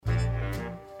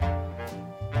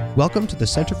Welcome to the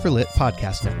Center for Lit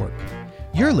Podcast Network.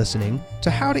 You're listening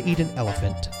to How to Eat an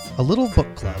Elephant, a little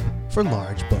book club for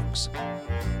large books.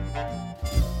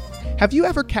 Have you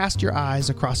ever cast your eyes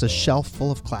across a shelf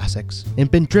full of classics and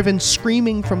been driven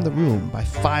screaming from the room by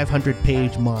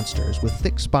 500-page monsters with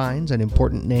thick spines and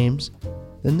important names?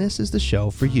 Then this is the show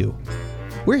for you.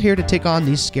 We're here to take on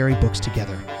these scary books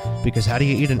together, because how do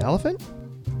you eat an elephant?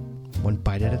 One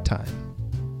bite at a time.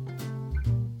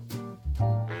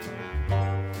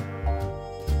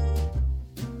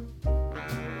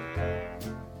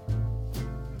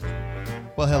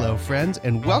 Well, hello, friends,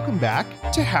 and welcome back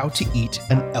to How to Eat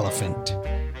an Elephant.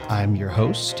 I'm your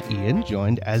host, Ian,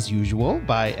 joined as usual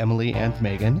by Emily and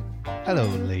Megan. Hello,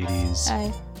 ladies.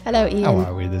 Hi. Hello, Ian. How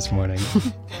are we this morning?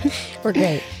 We're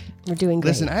great. We're doing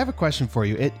great. Listen, I have a question for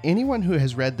you. Anyone who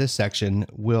has read this section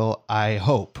will, I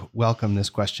hope, welcome this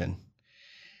question.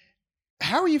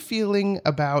 How are you feeling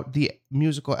about the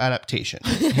musical adaptation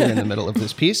here in the middle of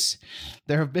this piece?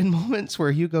 There have been moments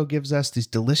where Hugo gives us these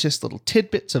delicious little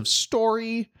tidbits of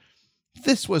story.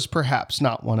 This was perhaps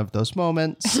not one of those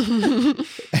moments.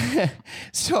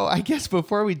 So I guess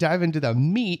before we dive into the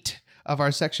meat of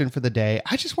our section for the day,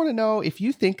 I just want to know if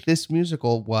you think this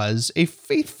musical was a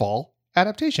faithful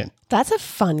adaptation. That's a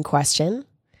fun question.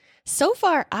 So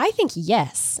far, I think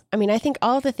yes. I mean, I think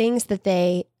all the things that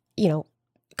they,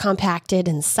 compacted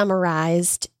and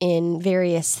summarized in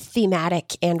various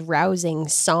thematic and rousing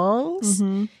songs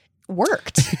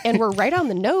worked and were right on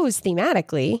the nose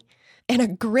thematically, and a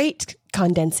great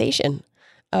condensation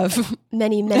of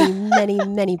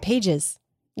many pages,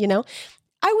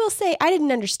 I will say I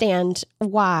didn't understand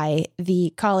why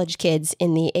the college kids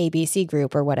in the ABC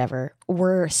group or whatever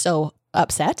were so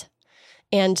upset.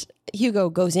 And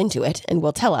Hugo goes into it and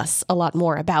will tell us a lot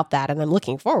more about that, and I'm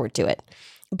looking forward to it.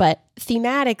 But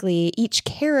thematically, each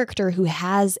character who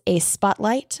has a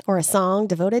spotlight or a song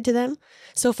devoted to them,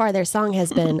 so far their song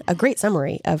has been a great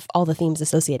summary of all the themes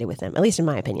associated with them, at least in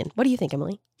my opinion. What do you think,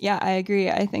 Emily? Yeah, I agree.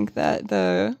 I think that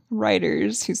the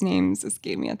writers, whose names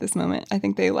escape me at this moment, I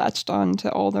think they latched on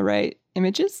to all the right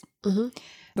images, the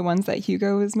ones that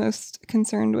Hugo was most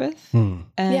concerned with. And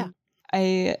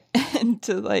and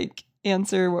to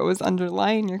answer what was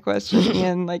underlying your question,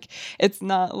 and it's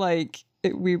not like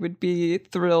we would be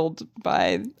thrilled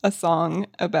by a song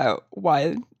about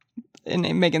why,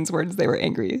 in Megan's words, they were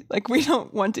angry. We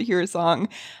don't want to hear a song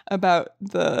about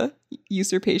the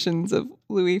usurpations of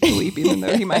Louis Philippe, even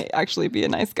though he might actually be a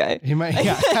nice guy. He might,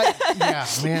 man,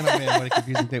 what a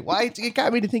confusing thing. Well, it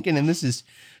got me to thinking, and this is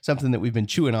something that we've been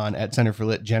chewing on at Center for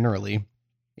Lit generally,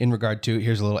 in regard to,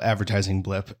 here's a little advertising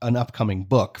blip, an upcoming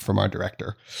book from our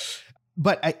director.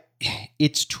 But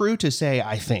it's true to say,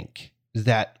 I think,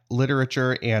 that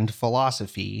literature and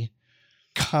philosophy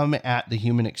come at the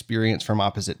human experience from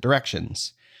opposite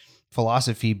directions.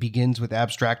 Philosophy begins with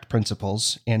abstract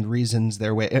principles and reasons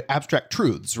their way, abstract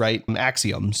truths, right?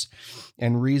 Axioms,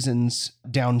 and reasons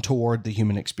down toward the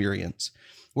human experience.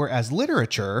 Whereas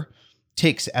literature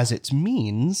takes as its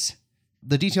means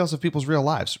the details of people's real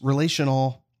lives,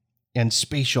 relational and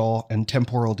spatial and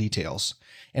temporal details,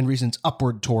 and reasons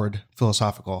upward toward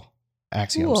philosophical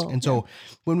axioms. Cool. And so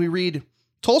when we read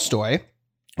Tolstoy,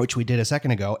 which we did a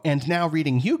second ago, and now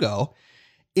reading Hugo,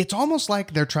 it's almost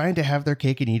like they're trying to have their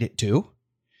cake and eat it too.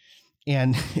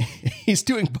 And he's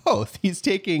doing both. He's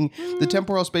taking the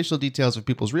temporal spatial details of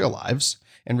people's real lives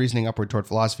and reasoning upward toward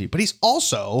philosophy, but he's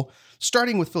also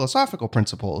starting with philosophical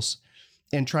principles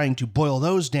and trying to boil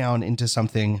those down into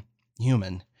something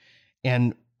human.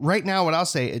 And right now, what I'll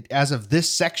say, as of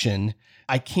this section,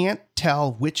 I can't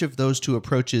tell which of those two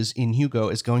approaches in Hugo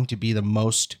is going to be the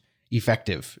most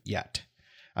effective yet.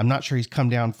 I'm not sure he's come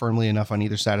down firmly enough on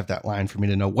either side of that line for me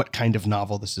to know what kind of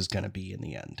novel this is going to be in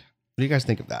the end. What do you guys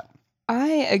think of that? I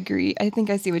agree. I think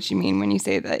I see what you mean when you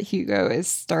say that Hugo is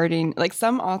starting,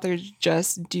 some authors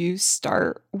just do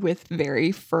start with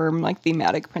very firm,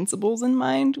 thematic principles in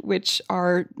mind, which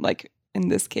are, in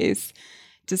this case,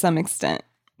 to some extent,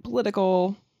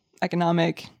 political,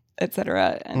 economic,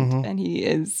 etc. And he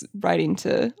is writing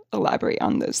to elaborate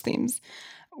on those themes.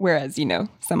 Whereas,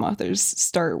 some authors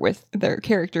start with their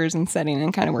characters and setting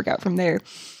and kind of work out from there.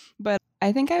 But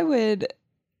I think I would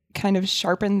kind of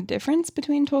sharpen the difference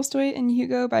between Tolstoy and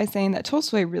Hugo by saying that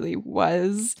Tolstoy really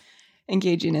was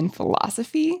engaging in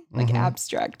philosophy,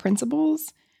 abstract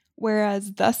principles.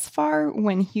 Whereas thus far,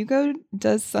 when Hugo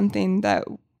does something that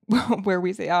where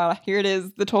we say, here it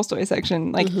is, the Tolstoy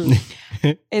section,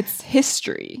 it's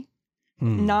history,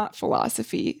 not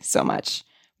philosophy so much,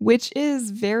 which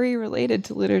is very related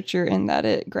to literature in that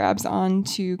it grabs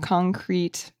onto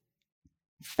concrete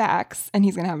facts, and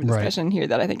he's going to have a discussion here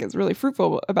that I think is really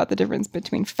fruitful about the difference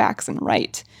between facts and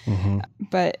right.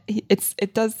 But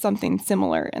it does something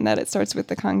similar in that it starts with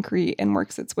the concrete and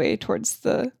works its way towards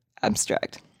the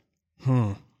abstract.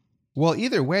 Well,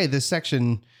 either way, this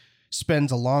section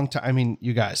spends a long time. I mean,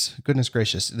 you guys, goodness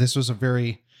gracious, this was a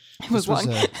very... It was long.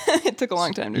 It took a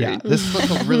long time to read. This took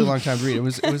a really long time to read. It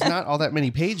was not all that many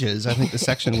pages. I think the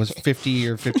section was 50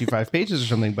 or 55 pages or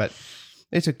something, but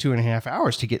it took 2.5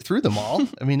 hours to get through them all.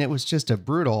 I mean, it was just a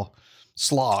brutal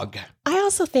slog. I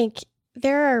also think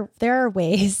there are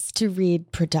ways to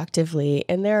read productively,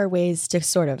 and there are ways to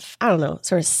sort of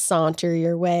saunter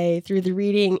your way through the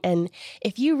reading. And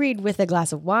if you read with a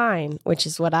glass of wine, which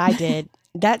is what I did,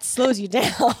 that slows you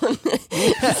down.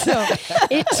 So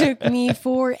it took me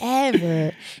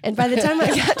forever. And by the time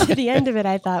I got to the end of it,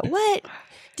 I thought, what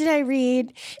did I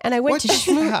read? And I went to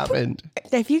Shmoop. Happened?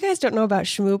 If you guys don't know about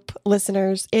Shmoop,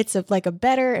 listeners, it's a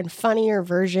better and funnier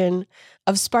version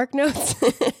of SparkNotes.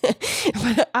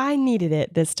 But I needed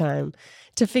it this time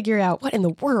to figure out what in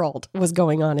the world was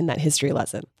going on in that history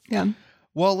lesson. Yeah.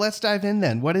 Well, let's dive in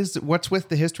then. What's with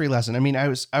the history lesson? I mean, I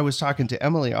was talking to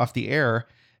Emily off the air,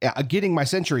 getting my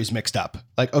centuries mixed up.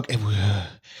 Like, okay,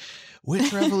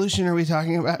 which revolution are we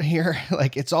talking about here?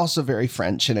 Like, it's also very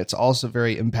French, and it's also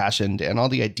very impassioned, and all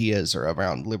the ideas are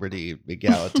around liberty,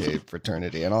 equality,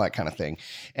 fraternity, and all that kind of thing.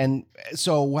 And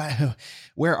so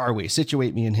where are we?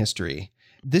 Situate me in history.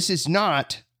 This is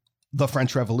not the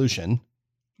French Revolution.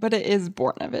 But it is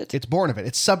born of it. It's born of it.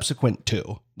 It's subsequent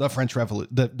to the French Revolution,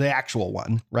 the actual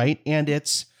one, right? And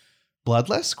it's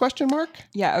bloodless, ?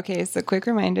 Yeah, okay, so quick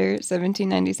reminder,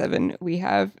 1797, we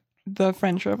have the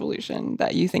French Revolution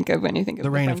that you think of when you think of the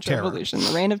Reign of French Terror. Revolution,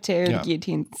 the Reign of Terror, the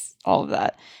guillotines, all of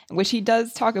that, which he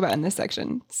does talk about in this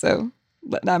section. So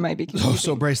that might be confusing.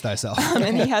 So brace thyself.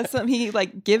 And he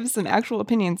gives some actual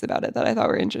opinions about it that I thought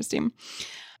were interesting.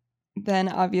 Then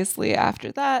obviously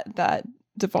after that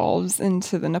devolves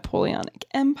into the Napoleonic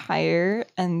Empire,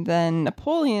 and then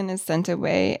Napoleon is sent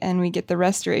away, and we get the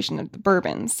restoration of the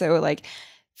Bourbons. So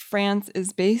France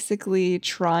is basically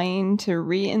trying to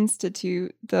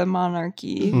reinstitute the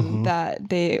monarchy that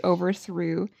they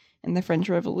overthrew in the French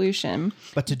Revolution.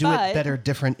 But to do it better,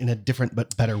 different, in a different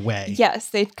but better way. Yes,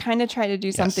 they kind of try to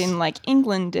do something like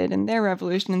England did in their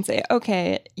revolution and say,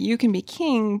 okay, you can be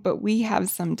king, but we have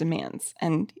some demands.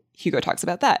 And Hugo talks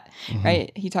about that,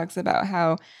 right? He talks about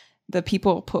how the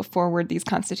people put forward these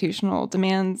constitutional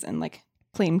demands and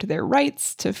claimed their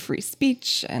rights to free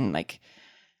speech and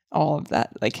all of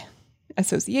that,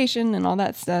 association and all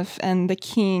that stuff. And the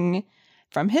king,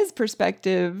 from his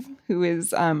perspective, who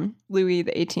is Louis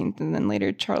XVIII and then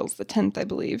later Charles X, I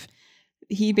believe,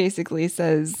 he basically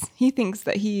says he thinks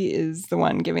that he is the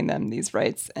one giving them these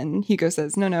rights. And Hugo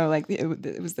says, no,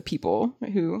 it was the people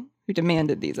who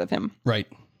demanded these of him. Right.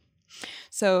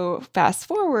 So fast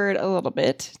forward a little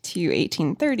bit to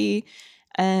 1830,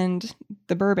 and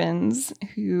the Bourbons,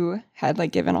 who had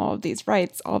given all of these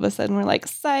rights, all of a sudden were like,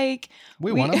 psych,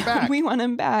 we want them back. We want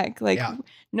them back.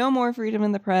 No more freedom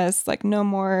in the press, no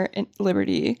more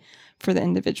liberty for the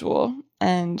individual.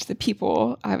 And the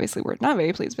people obviously were not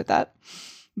very pleased with that.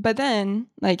 But then,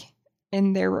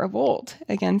 in their revolt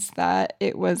against that,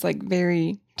 it was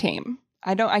very tame.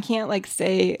 I can't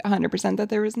say 100% that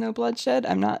there was no bloodshed.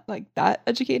 I'm not that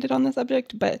educated on the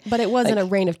subject, but it wasn't a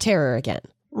reign of terror again.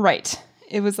 Right.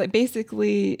 It was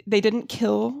basically they didn't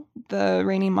kill the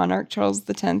reigning monarch Charles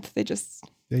X. They just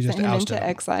sent him into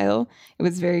exile. It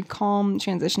was very calm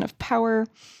transition of power.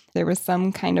 There was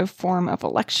some kind of form of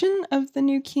election of the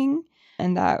new king,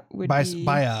 and that would be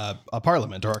by a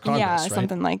parliament or a congress, right?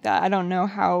 Something like that. I don't know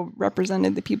how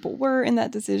represented the people were in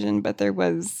that decision, but there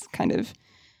was kind of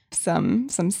some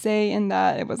say in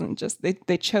that. It wasn't just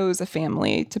they chose a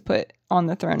family to put on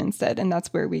the throne instead, and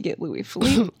that's where we get Louis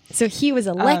Philippe. So he was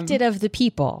elected of the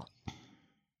people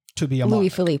to be a Louis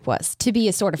monarch. Philippe was to be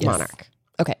a sort of monarch.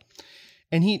 Okay.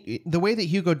 And the way that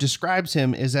Hugo describes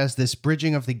him is as this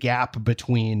bridging of the gap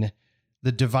between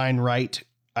the divine right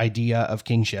idea of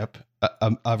kingship,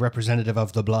 a representative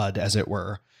of the blood, as it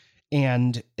were,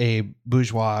 and a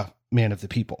bourgeois man of the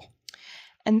people.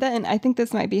 And then I think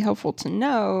this might be helpful to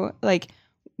know,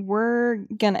 we're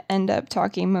going to end up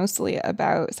talking mostly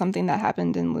about something that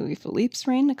happened in Louis Philippe's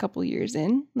reign a couple years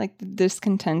in, the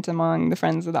discontent among the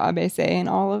friends of the ABC and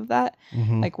all of that.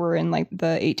 We're in the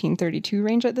 1832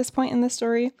 range at this point in the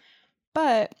story.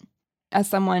 But as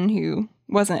someone who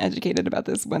wasn't educated about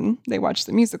this when they watched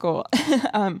the musical,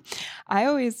 I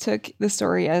always took the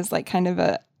story as kind of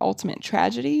a ultimate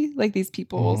tragedy. These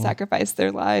people sacrificed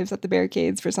their lives at the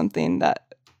barricades for something that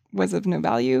was of no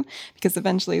value, because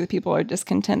eventually the people are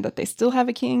discontent that they still have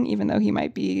a king, even though he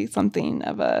might be something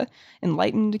of a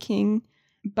enlightened king.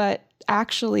 But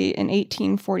actually in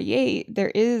 1848,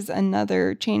 there is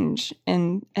another change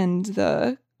in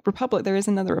the republic. There is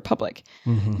another republic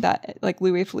that, like,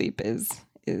 Louis Philippe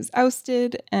is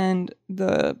ousted and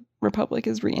the republic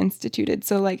is reinstituted.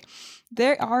 So like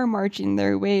they are marching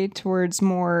their way towards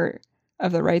more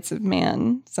of the rights of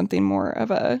man, something more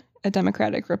of a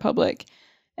democratic republic.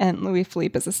 And Louis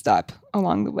Philippe is a step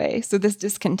along the way. So this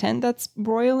discontent that's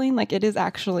broiling, like, it is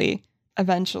actually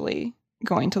eventually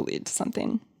going to lead to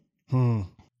something.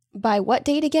 By what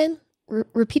date again?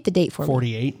 Repeat the date for me.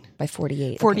 48. By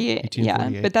 48. 48, okay.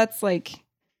 yeah. But that's like,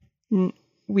 I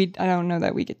don't know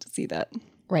that we get to see that.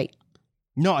 Right.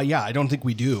 No, yeah, I don't think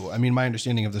we do. I mean, my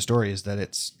understanding of the story is that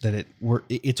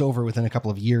it's over within a couple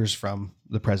of years from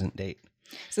the present date.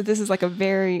 So this is like a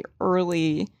very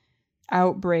early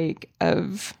outbreak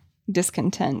of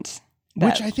discontent.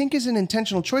 Which I think is an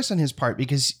intentional choice on his part,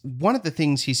 because one of the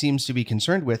things he seems to be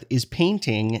concerned with is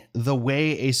painting the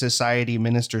way a society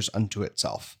ministers unto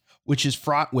itself, which is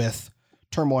fraught with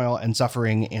turmoil and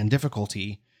suffering and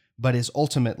difficulty, but is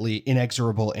ultimately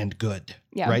inexorable and good.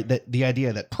 Yeah. Right? That the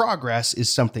idea that progress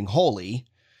is something holy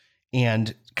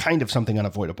and kind of something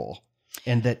unavoidable,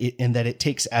 and that it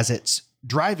takes as its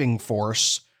driving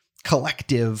force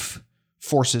collective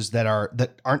forces that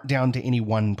aren't down to any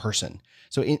one person.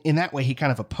 So in that way, he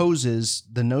kind of opposes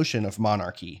the notion of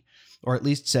monarchy, or at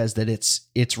least says that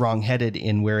it's wrongheaded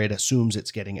in where it assumes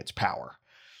it's getting its power.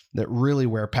 That really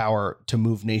where power to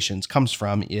move nations comes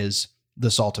from is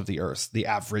the salt of the earth, the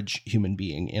average human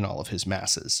being in all of his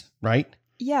masses, right?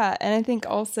 Yeah, and I think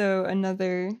also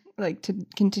another, like, to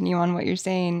continue on what you're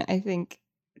saying, I think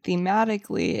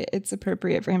thematically it's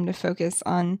appropriate for him to focus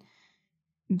on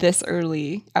this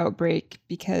early outbreak,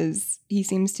 because he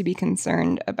seems to be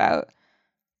concerned about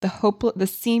the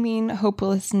seeming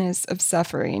hopelessness of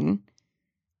suffering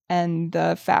and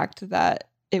the fact that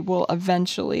it will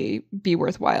eventually be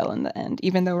worthwhile in the end,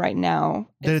 even though right now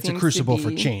that it's a crucible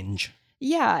for change.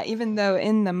 Yeah, even though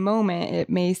in the moment it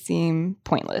may seem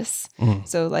pointless.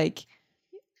 So like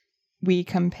we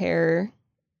compare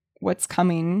what's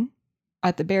coming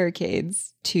at the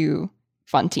barricades to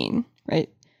Fantine, right?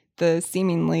 The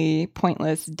seemingly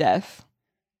pointless death.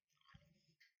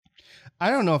 I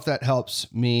don't know if that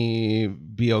helps me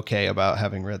be okay about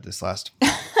having read this last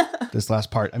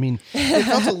part. I mean, it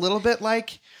felt a little bit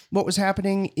like what was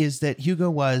happening is that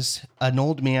Hugo was an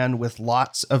old man with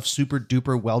lots of super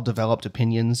duper well-developed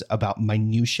opinions about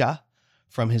minutia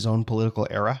from his own political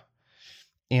era.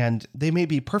 And they may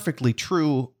be perfectly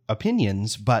true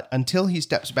opinions, but until he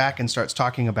steps back and starts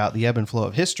talking about the ebb and flow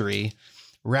of history,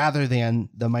 rather than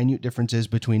the minute differences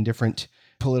between different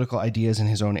political ideas in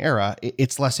his own era,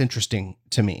 it's less interesting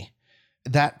to me.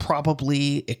 That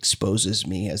probably exposes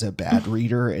me as a bad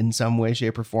reader in some way,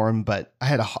 shape, or form, but I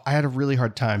had a really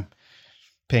hard time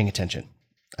paying attention.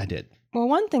 I did. Well,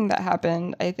 one thing that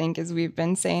happened, I think, is we've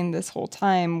been saying this whole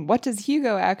time, what does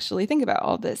Hugo actually think about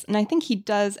all this? And I think he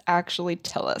does actually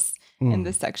tell us in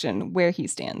this section where he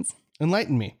stands.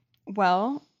 Enlighten me.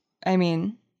 Well, I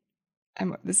mean,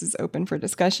 this is open for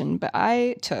discussion, but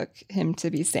I took him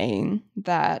to be saying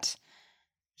that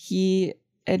he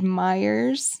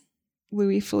admires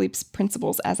Louis Philippe's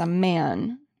principles as a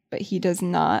man, but he does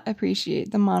not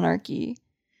appreciate the monarchy.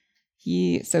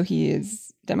 He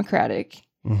is democratic.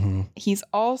 Mm-hmm. He's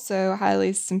also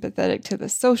highly sympathetic to the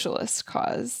socialist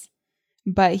cause,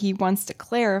 but he wants to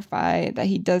clarify that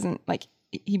he doesn't, like,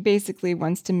 he basically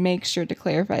wants to make sure to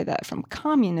clarify that from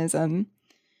communism.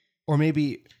 Or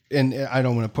maybe, and I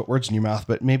don't want to put words in your mouth,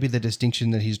 but maybe the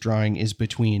distinction that he's drawing is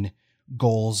between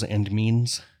goals and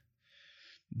means.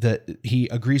 That he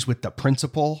agrees with the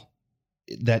principle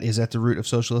that is at the root of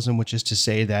socialism, which is to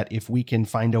say that if we can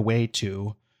find a way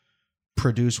to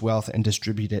produce wealth and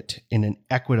distribute it in an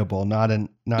equitable, not an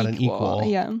equal,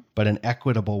 yeah, but an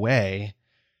equitable way,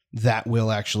 that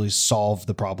will actually solve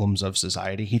the problems of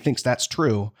society. He thinks that's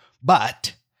true,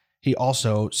 but he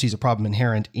also sees a problem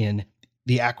inherent in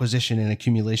the acquisition and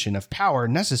accumulation of power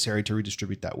necessary to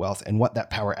redistribute that wealth and what that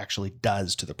power actually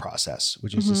does to the process,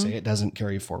 which is to say it doesn't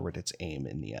carry forward its aim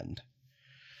in the end.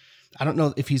 I don't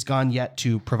know if he's gone yet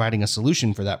to providing a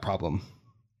solution for that problem.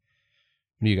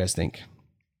 What do you guys think?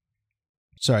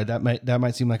 Sorry, that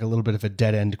might seem like a little bit of a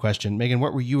dead end question. Megan,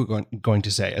 what were you going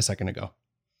to say a second ago?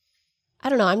 I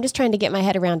don't know. I'm just trying to get my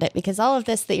head around it, because all of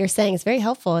this that you're saying is very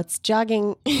helpful. It's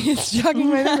jogging my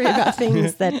memory about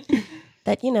things that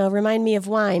remind me of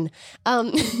wine.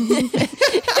 But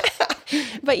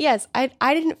yes,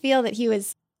 I didn't feel that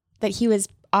he was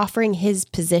offering his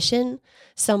position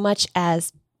so much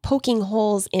as poking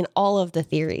holes in all of the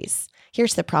theories.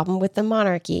 Here's the problem with the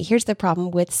monarchy. Here's the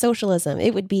problem with socialism.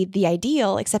 It would be the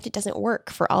ideal, except it doesn't work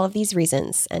for all of these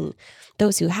reasons. And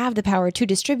those who have the power to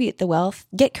distribute the wealth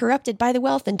get corrupted by the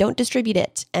wealth and don't distribute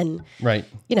it. And, Right.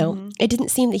 It didn't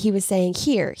seem that he was saying,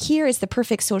 here is the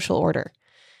perfect social order.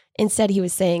 Instead, he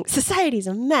was saying, society's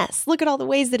a mess. Look at all the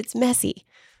ways that it's messy.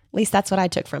 At least that's what I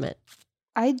took from it.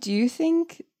 I do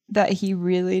think that he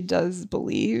really does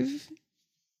believe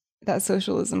that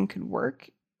socialism could work,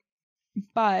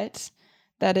 but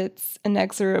that it's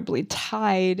inexorably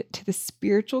tied to the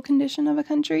spiritual condition of a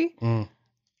country.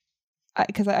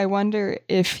 Because I wonder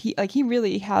if he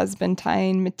really has been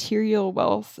tying material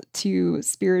wealth to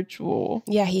spiritual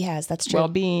Yeah, he has. That's true.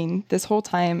 well-being this whole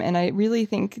time. And I really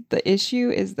think the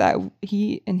issue is that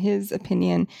he, in his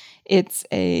opinion, it's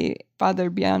a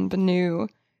Father Bienvenu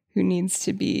who needs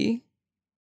to be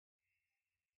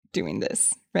doing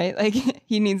this, right? Like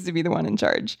he needs to be the one in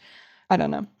charge. I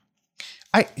don't know.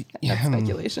 That's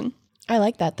speculation. I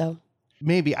like that, though.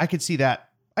 Maybe I could see that.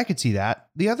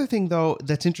 The other thing, though,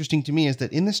 that's interesting to me is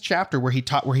that in this chapter where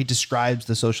he describes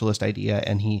the socialist idea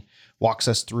and he walks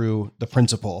us through the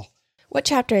principle. What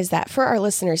chapter is that? For our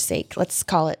listeners' sake, let's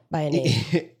call it by a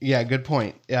name. Yeah, good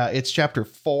point. It's chapter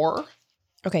 4.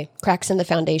 Okay, Cracks in the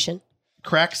Foundation.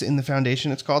 Cracks in the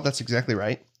Foundation, it's called. That's exactly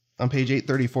right. On page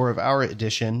 834 of our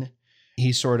edition,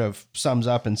 he sort of sums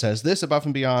up and says, this above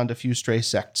and beyond a few stray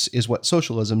sects is what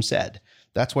socialism said.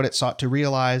 That's what it sought to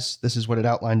realize. This is what it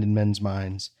outlined in men's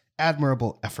minds.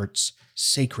 Admirable efforts,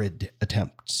 sacred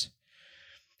attempts.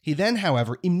 He then,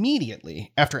 however,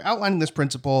 immediately, after outlining this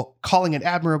principle, calling it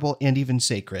admirable and even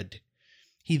sacred,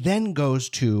 he then goes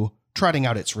to trotting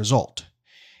out its result.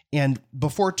 And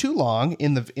before too long,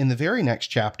 in the very next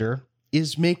chapter,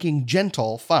 is making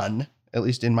gentle fun, at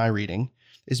least in my reading,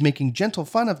 is making gentle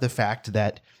fun of the fact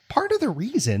that part of the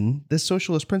reason this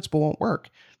socialist principle won't work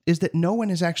is that no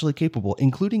one is actually capable,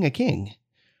 including a king.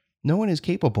 No one is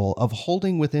capable of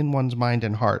holding within one's mind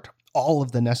and heart all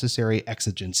of the necessary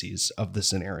exigencies of the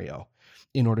scenario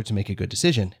in order to make a good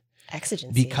decision.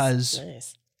 Exigencies. Because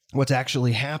nice. What's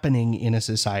actually happening in a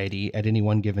society at any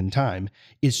one given time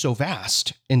is so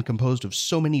vast and composed of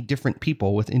so many different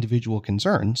people with individual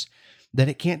concerns that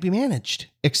it can't be managed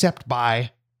except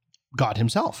by God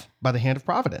himself, by the hand of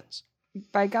providence.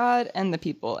 By God and the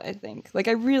people, I think. Like,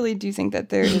 I really do think that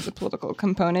there is a political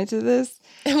component to this.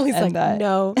 Emily's like,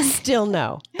 no, still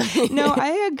no. No,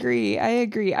 I agree. I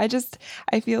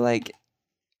feel like,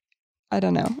 I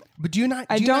don't know. But do you not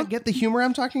get the humor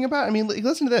I'm talking about? I mean,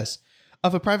 listen to this.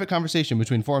 Of a private conversation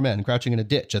between 4 men crouching in a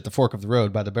ditch at the fork of the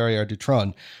road by the Barrière du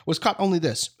Trône was caught only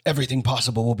this: everything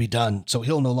possible will be done, so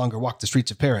he'll no longer walk the streets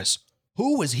of Paris.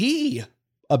 Who was he?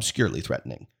 Obscurely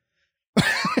threatening.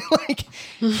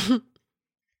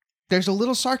 There's a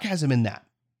little sarcasm in that.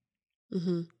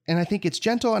 Mm-hmm. And I think it's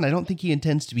gentle, and I don't think he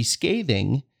intends to be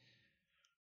scathing,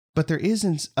 but there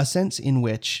is a sense in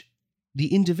which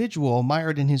the individual,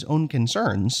 mired in his own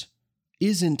concerns,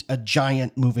 isn't a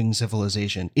giant moving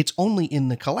civilization. It's only in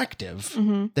the collective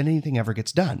that anything ever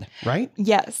gets done, right?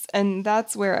 Yes. And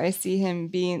that's where I see him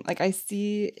being, like, I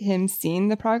see him seeing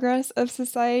the progress of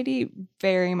society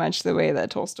very much the way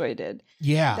that Tolstoy did.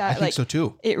 Yeah, I think so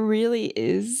too. It really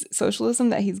is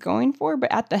socialism that he's going for,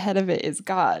 but at the head of it is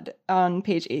God. On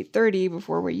page 830,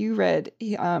 before what you read,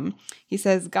 he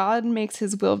says, God makes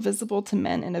his will visible to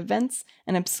men in events,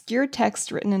 an obscure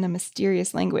text written in a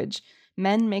mysterious language.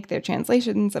 Men make their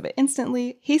translations of it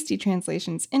instantly, hasty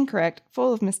translations incorrect,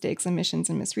 full of mistakes, omissions,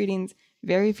 and misreadings.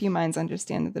 Very few minds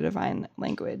understand the divine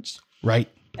language. Right.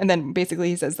 And then basically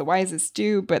he says the wisest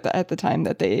do, but at the time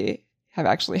that they have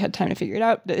actually had time to figure it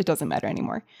out, it doesn't matter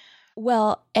anymore.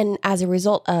 Well, and as a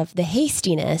result of the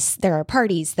hastiness, there are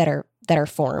parties that are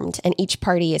formed, and each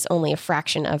party is only a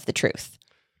fraction of the truth.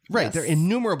 Right. Yes. There are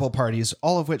innumerable parties,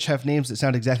 all of which have names that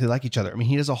sound exactly like each other. I mean,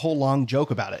 he does a whole long joke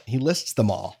about it. He lists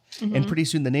them all. And pretty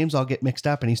soon the names all get mixed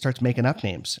up and he starts making up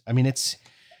names. I mean, it's...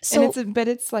 So, but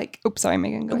it's like, oops, sorry,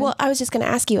 Megan, go ahead. Well, I was just going to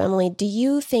ask you, Emily, do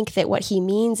you think that what he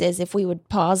means is if we would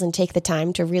pause and take the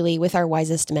time to really, with our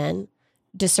wisest men,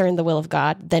 discern the will of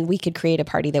God, then we could create a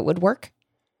party that would work?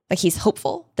 Like he's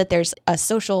hopeful that there's a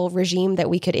social regime that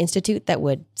we could institute that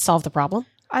would solve the problem?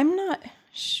 I'm not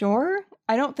sure.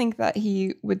 I don't think that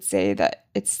he would say that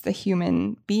it's the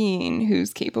human being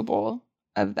who's capable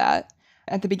of that.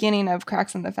 At the beginning of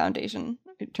Cracks in the Foundation,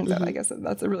 it turns out, I guess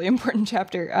that's a really important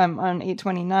chapter, on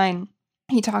 829,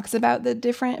 he talks about the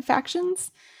different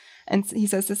factions. And he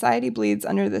says, society bleeds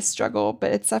under this struggle,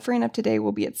 but its suffering of today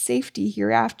will be its safety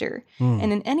hereafter.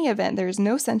 And in any event, there is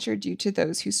no censure due to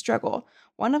those who struggle.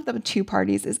 One of the two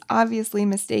parties is obviously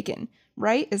mistaken.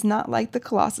 Right is not like the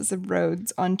Colossus of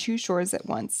Rhodes on two shores at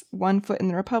once, 1 foot in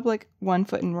the Republic, 1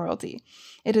 foot in royalty.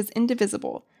 It is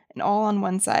indivisible, and all on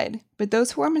one side. But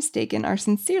those who are mistaken are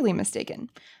sincerely mistaken.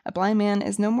 A blind man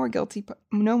is no more a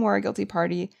guilty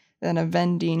party than a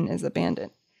vending is a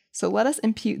bandit. So let us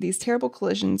impute these terrible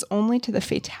collisions only to the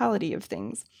fatality of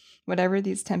things. Whatever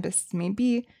these tempests may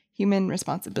be, human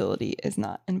responsibility is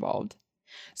not involved.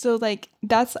 So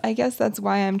I guess that's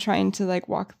why I'm trying to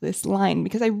walk this line,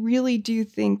 because I really do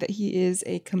think that he is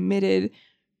a committed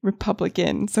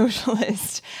Republican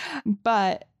socialist,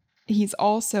 but he's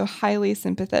also highly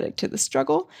sympathetic to the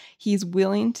struggle. He's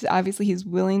willing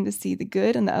to see the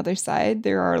good on the other side.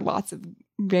 There are lots of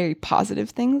very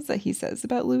positive things that he says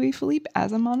about Louis Philippe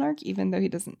as a monarch, even though he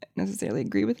doesn't necessarily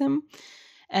agree with him.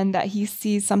 And that he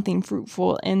sees something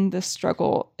fruitful in the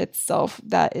struggle itself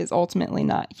that is ultimately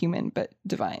not human, but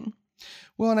divine.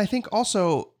 Well, and I think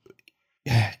also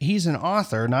he's an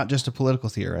author, not just a political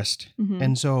theorist. Mm-hmm.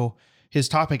 And so his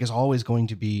topic is always going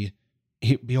to be,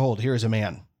 behold, here is a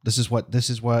man. This is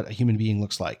what a human being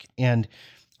looks like. And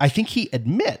I think he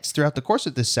admits throughout the course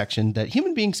of this section that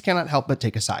human beings cannot help but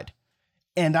take a side.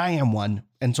 And I am one.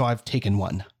 And so I've taken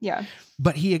one. Yeah.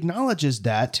 But he acknowledges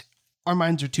that our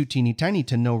minds are too teeny tiny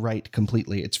to know right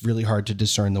completely. It's really hard to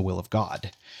discern the will of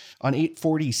God. On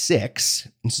 846,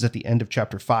 this is at the end of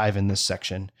chapter 5 in this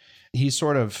section, he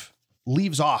sort of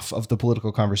leaves off of the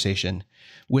political conversation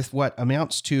with what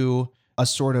amounts to a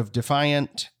sort of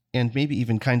defiant and maybe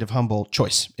even kind of humble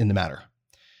choice in the matter.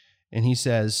 And he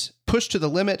says, pushed to the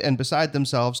limit and beside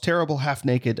themselves, terrible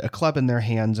half-naked, a club in their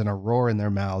hands and a roar in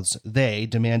their mouths, they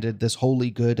demanded this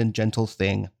holy, good, and gentle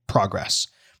thing, progress.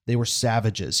 They were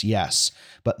savages, yes,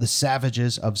 but the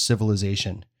savages of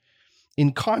civilization.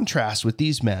 In contrast with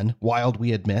these men, wild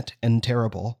we admit, and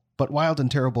terrible, but wild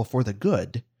and terrible for the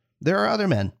good, there are other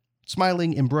men,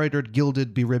 smiling, embroidered,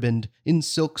 gilded, beribboned, in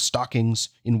silk stockings,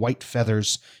 in white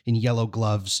feathers, in yellow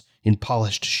gloves, in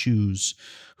polished shoes,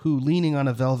 who, leaning on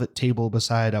a velvet table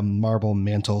beside a marble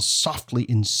mantle, softly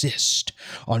insist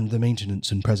on the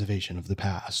maintenance and preservation of the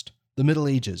past. The Middle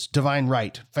Ages, divine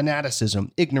right,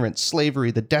 fanaticism, ignorance, slavery,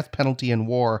 the death penalty and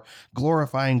war,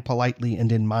 glorifying politely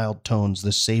and in mild tones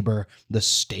the saber, the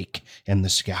stake, and the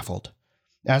scaffold.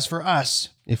 As for us,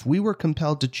 if we were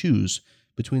compelled to choose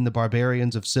between the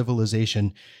barbarians of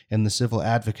civilization and the civil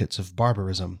advocates of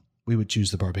barbarism, we would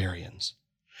choose the barbarians.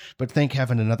 But thank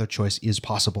heaven another choice is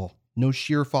possible. No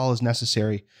sheer fall is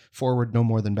necessary, forward no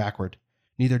more than backward.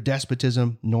 Neither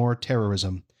despotism nor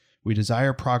terrorism. We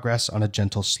desire progress on a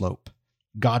gentle slope.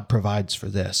 God provides for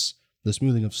this, the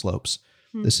smoothing of slopes.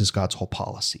 This is God's whole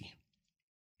policy.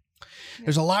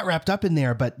 There's a lot wrapped up in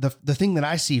there, but the thing that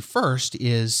I see first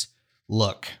is,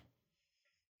 look,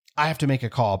 I have to make a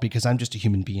call because I'm just a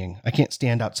human being. I can't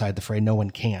stand outside the fray. No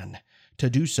one can. To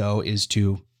do so is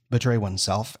to betray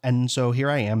oneself. And so here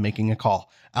I am making a call.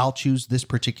 I'll choose this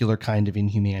particular kind of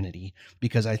inhumanity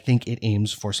because I think it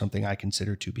aims for something I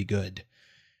consider to be good.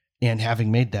 And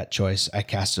having made that choice, I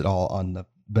cast it all on the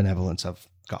benevolence of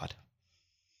God.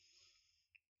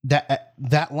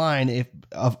 That line,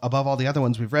 above all the other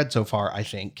ones we've read so far, I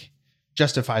think,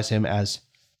 justifies him as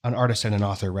an artist and an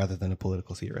author rather than a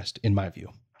political theorist, in my view.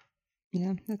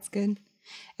 Yeah, that's good.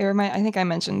 I think I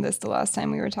mentioned this the last time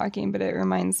we were talking, but it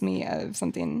reminds me of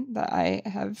something that I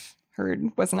have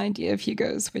heard was an idea of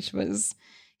Hugo's, which was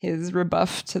his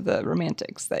rebuff to the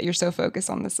romantics, that you're so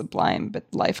focused on the sublime,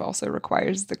 but life also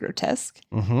requires the grotesque.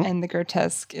 Mm-hmm. And the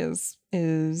grotesque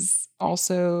is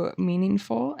also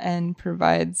meaningful and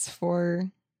provides for,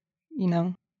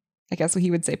 I guess what he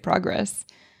would say, progress.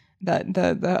 That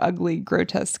the ugly,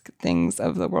 grotesque things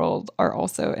of the world are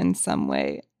also in some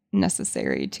way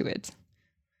necessary to it.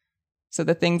 So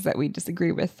the things that we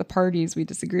disagree with, the parties we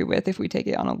disagree with, if we take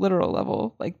it on a literal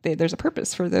level, there's a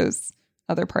purpose for those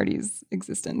other parties'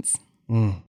 existence.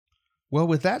 Well,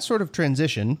 with that sort of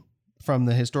transition from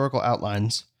the historical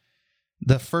outlines,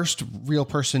 the first real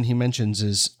person he mentions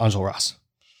is Enjolras.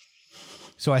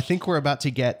 So I think we're about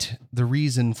to get the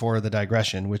reason for the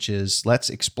digression, which is let's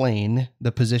explain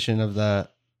the position of the,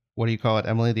 what do you call it,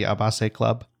 Emily? The Abbasse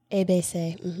Club?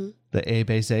 ABC. Mm-hmm. The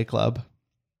Abbasse Club?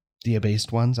 The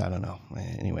abased ones? I don't know.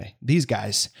 Anyway, these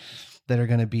guys that are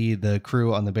going to be the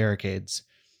crew on the barricades.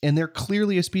 And they're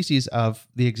clearly a species of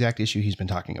the exact issue he's been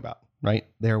talking about, right?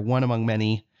 They're one among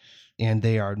many, and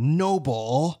they are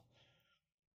noble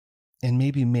and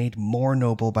maybe made more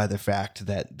noble by the fact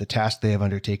that the task they have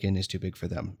undertaken is too big for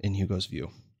them, in Hugo's view.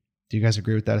 Do you guys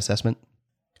agree with that assessment?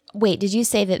 Wait, did you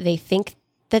say that they think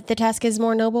that the task is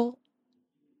more noble?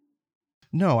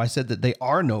 No, I said that they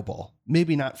are noble.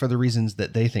 Maybe not for the reasons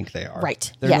that they think they are.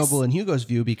 Right. They're yes. noble in Hugo's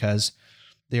view because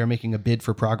They are making a bid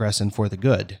for progress and for the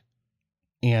good.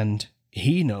 And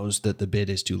he knows that the bid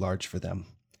is too large for them.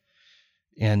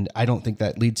 And I don't think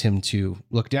that leads him to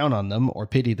look down on them or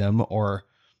pity them or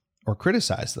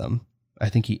criticize them. I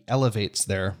think he elevates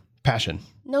their passion.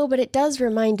 No, but it does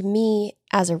remind me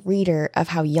as a reader of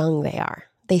how young they are.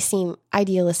 They seem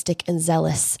idealistic and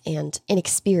zealous and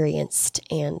inexperienced,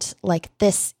 and like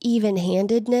this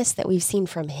even-handedness that we've seen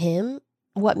from him,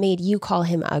 what made you call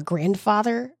him a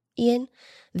grandfather, Ian,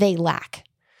 they lack.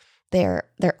 They're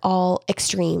all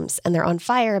extremes, and they're on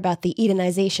fire about the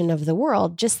Edenization of the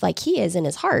world, just like he is in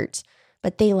his heart,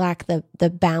 but they lack the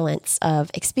balance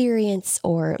of experience,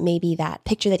 or maybe that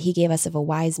picture that he gave us of a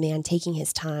wise man taking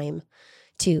his time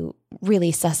to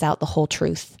really suss out the whole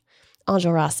truth.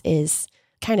 Enjolras is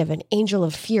kind of an angel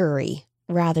of fury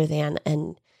rather than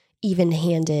an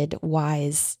even-handed,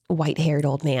 wise, white-haired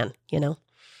old man, you know?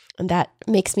 And that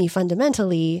makes me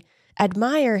fundamentally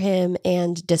admire him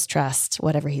and distrust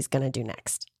whatever he's going to do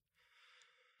next.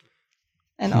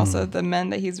 And also the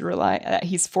men that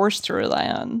he's forced to rely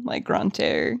on, like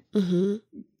Grantaire,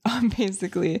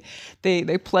 basically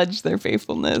they pledge their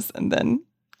faithfulness and then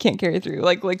can't carry through.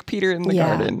 Like Peter in the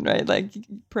garden, right? Like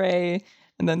pray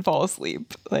and then fall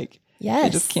asleep. Like they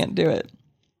just can't do it.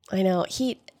 I know.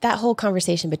 That whole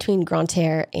conversation between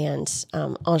Grantaire and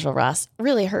Enjolras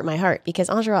really hurt my heart, because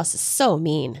Enjolras is so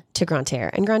mean to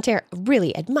Grantaire, and Grantaire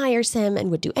really admires him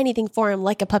and would do anything for him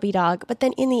like a puppy dog. But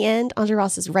then in the end,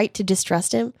 Enjolras is right to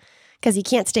distrust him because he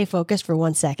can't stay focused for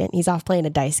 1 second. He's off playing a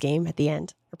dice game at the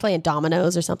end, or playing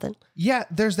dominoes or something. Yeah,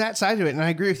 there's that side of it. And I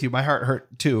agree with you. My heart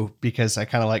hurt too, because I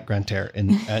kind of like Grantaire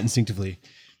instinctively.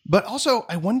 But also,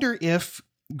 I wonder if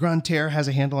Grantaire has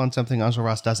a handle on something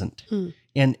Enjolras doesn't.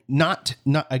 And not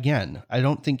again, I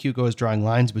don't think Hugo is drawing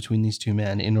lines between these two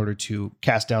men in order to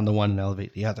cast down the one and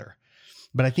elevate the other.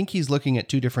 But I think he's looking at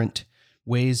two different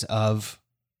ways of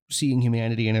seeing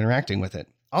humanity and interacting with it.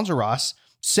 Enjolras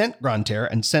sent Grantaire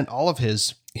and sent all of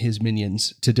his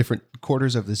minions to different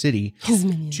quarters of the city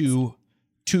to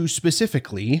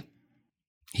specifically,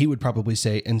 he would probably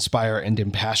say, inspire and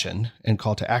impassion and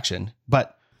call to action.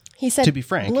 But he said, to be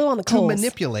frank, blow on the to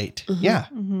manipulate,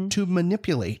 to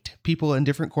manipulate people in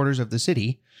different quarters of the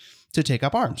city to take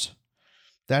up arms.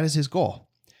 That is his goal.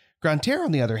 Grantaire,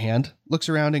 on the other hand, looks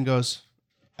around and goes,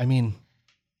 I mean,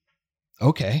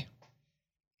 okay,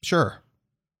 sure.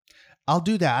 I'll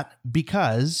do that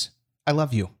because I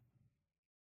love you.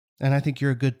 And I think you're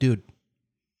a good dude.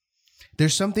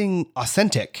 There's something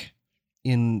authentic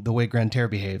in the way Grantaire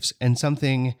behaves and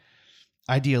something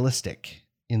idealistic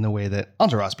in the way that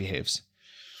Enjolras behaves.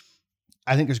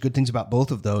 I think there's good things about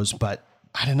both of those, but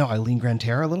I don't know. I lean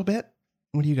Grantaire a little bit.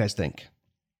 What do you guys think?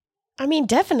 I mean,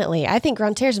 definitely. I think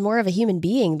Grantaire's more of a human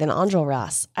being than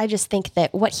Enjolras. I just think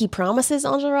that what he promises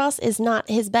Enjolras is not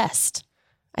his best.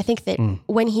 I think that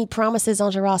when he promises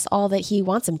Enjolras all that he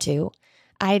wants him to,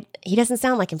 he doesn't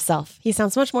sound like himself. He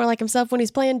sounds much more like himself when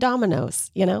he's playing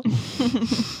dominoes, you know?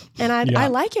 And I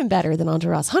like him better than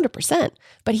Enjolras, 100%.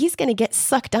 But he's going to get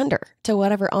sucked under to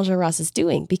whatever Enjolras is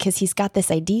doing because he's got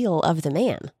this ideal of the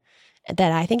man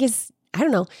that I think is, I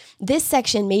don't know. This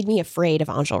section made me afraid of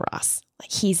Enjolras.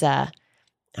 Like he's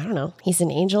he's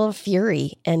an angel of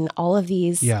fury, and all of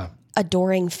these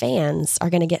adoring fans are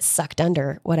going to get sucked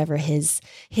under whatever his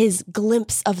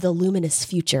glimpse of the luminous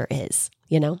future is,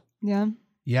 you know? Yeah.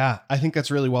 Yeah, I think that's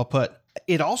really well put.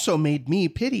 It also made me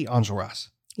pity Enjolras.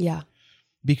 Yeah.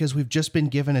 Because we've just been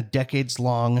given a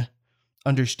decades-long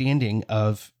understanding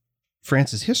of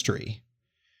France's history.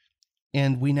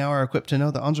 And we now are equipped to know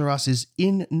that Enjolras is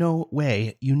in no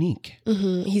way unique.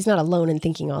 Mm-hmm. He's not alone in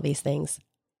thinking all these things.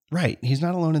 Right. He's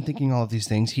not alone in thinking all of these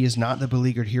things. He is not the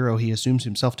beleaguered hero he assumes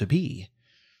himself to be.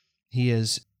 He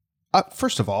is...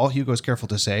 first of all, Hugo's careful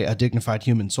to say a dignified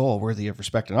human soul worthy of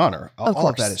respect and honor. All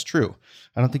of that is true.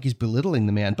 I don't think he's belittling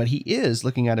the man, but he is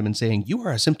looking at him and saying, you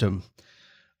are a symptom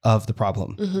of the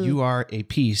problem. Mm-hmm. You are a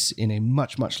piece in a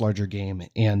much, much larger game.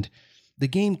 And the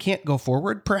game can't go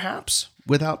forward, perhaps,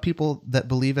 without people that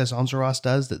believe, as Enjolras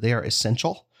does, that they are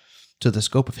essential to the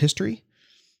scope of history.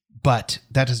 But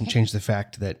that doesn't change the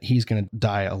fact that he's going to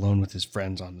die alone with his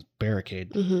friends on the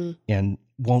barricade and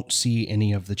won't see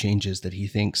any of the changes that he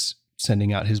thinks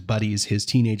sending out his buddies, his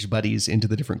teenage buddies, into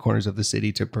the different corners of the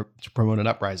city to promote an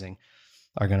uprising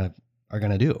are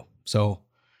gonna do. So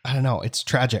I don't know. It's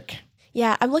tragic.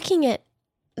 Yeah, I'm looking at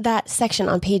that section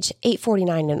on page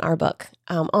 849 in our book.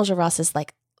 Enjolras is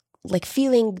like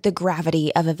feeling the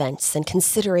gravity of events and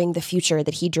considering the future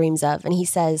that he dreams of, and he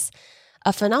says,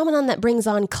 "A phenomenon that brings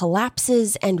on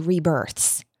collapses and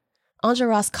rebirths."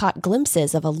 Enjolras caught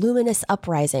glimpses of a luminous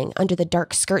uprising under the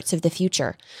dark skirts of the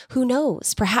future. Who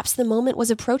knows? Perhaps the moment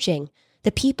was approaching.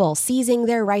 The people seizing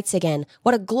their rights again.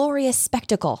 What a glorious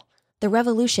spectacle. The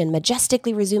revolution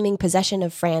majestically resuming possession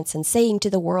of France and saying to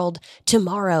the world,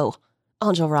 tomorrow,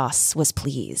 Enjolras was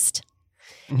pleased.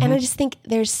 And I just think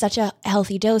there's such a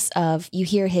healthy dose of, you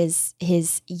hear his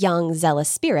young, zealous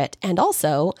spirit, and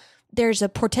also there's a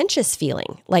portentous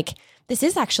feeling. Like, this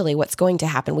is actually what's going to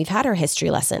happen. We've had our history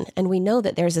lesson, and we know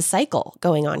that there's a cycle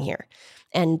going on here.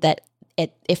 And that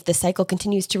if the cycle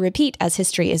continues to repeat, as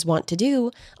history is wont to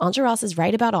do, Enjolras is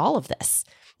right about all of this.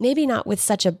 Maybe not with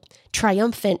such a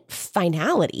triumphant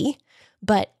finality,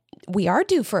 but we are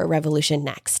due for a revolution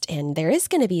next, and there is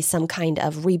going to be some kind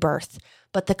of rebirth,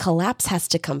 but the collapse has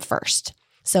to come first.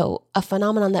 So a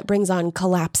phenomenon that brings on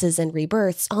collapses and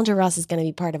rebirths, Enjolras is going to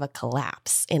be part of a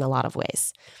collapse in a lot of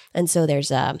ways. And so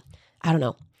there's a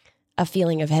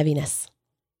feeling of heaviness.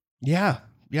 Yeah.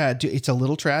 It's a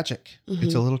little tragic.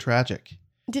 It's a little tragic.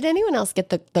 Did anyone else get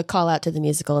the call out to the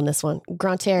musical in this one?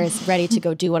 Grantaire is ready to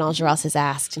go do what Enjolras has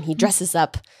asked, and he dresses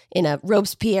up in a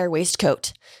Robespierre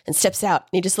waistcoat and steps out. And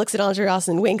he just looks at Enjolras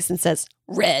and winks and says,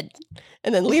 "Red,"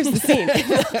 and then leaves the scene.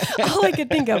 All I could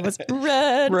think of was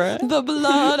red, the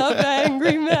blood of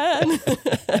angry men.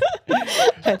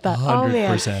 I thought, 100%. Oh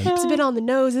man, it's a bit on the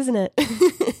nose, isn't it?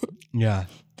 Yeah.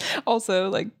 Also,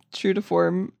 like, true to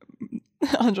form,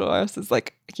 Enjolras is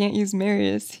like, I can't use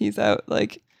Marius. He's out,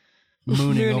 like,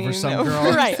 mooning over some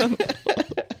girl. Right.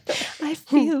 I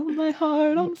feel my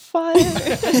heart on fire.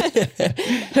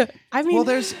 I mean, well,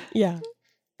 there's yeah.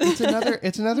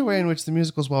 It's another way in which the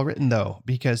musical is well written, though,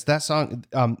 because that song,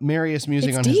 Marius musing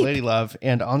It's on deep. his Lady Love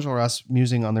and Enjolras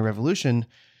musing on the Revolution,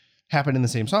 happened in the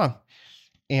same song.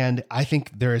 And I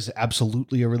think there is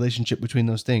absolutely a relationship between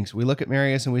those things. We look at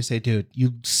Marius and we say, dude,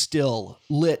 you still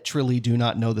literally do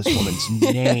not know this woman's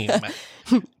name.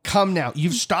 Come now.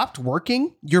 You've stopped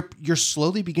working. You're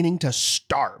slowly beginning to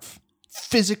starve.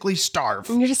 Physically starve.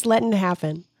 You're just letting it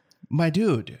happen. My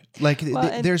dude. Like,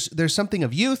 there's something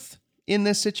of youth in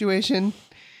this situation.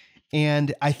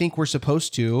 And I think we're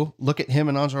supposed to look at him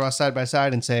and Enjolras side by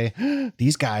side and say,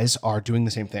 these guys are doing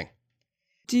the same thing.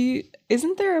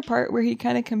 Isn't there a part where he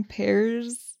kind of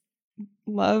compares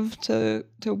love to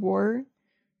war?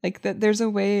 Like, that there's a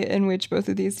way in which both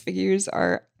of these figures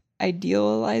are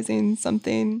idealizing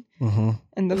something,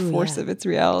 and the force of its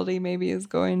reality maybe is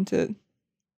going to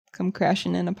come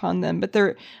crashing in upon them. But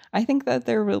I think that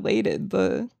they're related,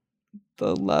 the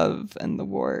love and the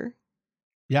war.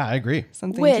 Yeah, I agree.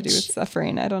 Something to do with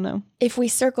suffering. I don't know. If we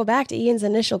circle back to Ian's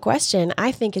initial question,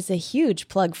 I think is a huge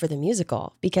plug for the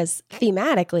musical, because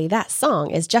thematically that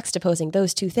song is juxtaposing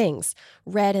those two things,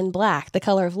 red and black, the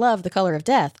color of love, the color of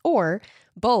death, or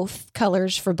both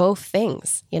colors for both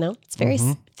things. You know, it's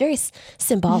very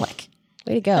symbolic.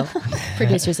 Way to go,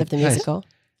 producers of the musical.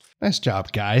 Nice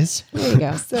job, guys. There you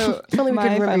go. So if only we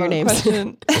could remember your names.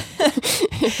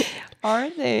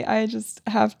 Are they? I just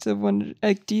have to wonder,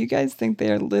 like, do you guys think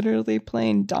they are literally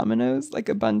playing dominoes like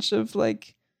a bunch of,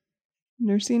 like,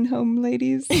 nursing home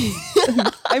ladies?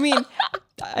 I mean,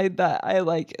 I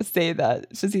like say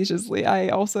that facetiously. I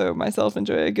also myself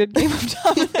enjoy a good game of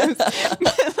dominoes.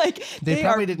 But, like, they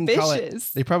probably are didn't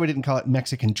vicious. call it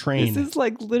Mexican Train. This is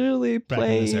like literally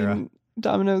playing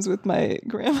dominoes with my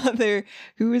grandmother,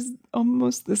 who is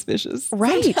almost this vicious.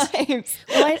 Right. Sometimes.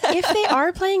 Well, if they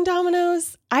are playing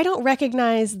dominoes, I don't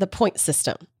recognize the point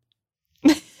system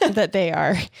that they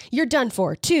are. You're done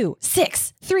for. 2,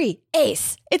 6, 3,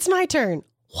 ace. It's my turn.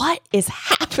 What is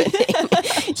happening?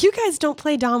 You guys don't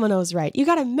play dominoes right. You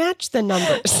got to match the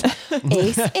numbers.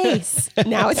 Ace, ace.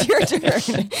 Now it's your turn.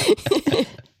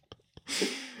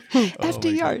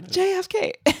 FDR,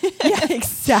 JFK. Yeah,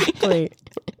 exactly.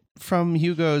 From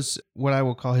Hugo's, what I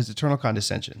will call his eternal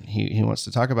condescension. He wants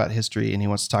to talk about history and he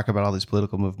wants to talk about all these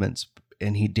political movements,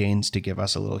 and he deigns to give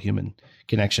us a little human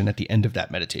connection at the end of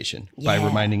that meditation by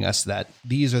reminding us that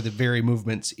these are the very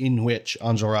movements in which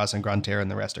Enjolras and Grantaire and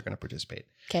the rest are going to participate.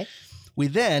 Okay. We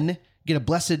then get a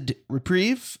blessed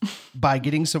reprieve by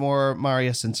getting some more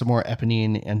Marius and some more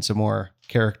Eponine and some more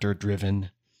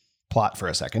character-driven plot for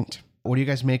a second. What do you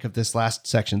guys make of this last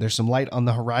section? There's some light on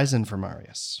the horizon for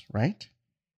Marius, right?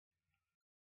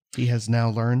 He has now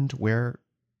learned where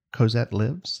Cosette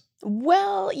lives.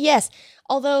 Well, yes.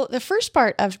 Although the first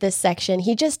part of this section,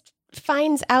 he just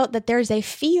finds out that there's a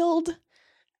field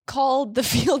called the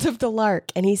Field of the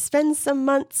Lark, and he spends some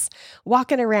months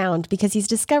walking around because he's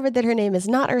discovered that her name is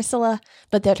not Ursula,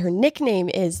 but that her nickname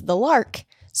is the Lark.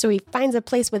 So he finds a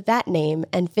place with that name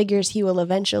and figures he will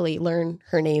eventually learn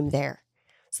her name there.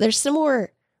 So there's some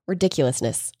more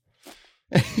ridiculousness.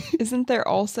 Isn't there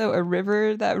also a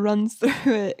river that runs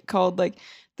through it called, like,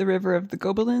 the river of the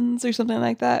Gobelins or something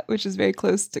like that, which is very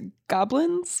close to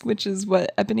goblins, which is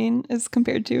what Eponine is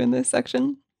compared to in this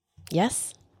section.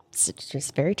 Yes, it's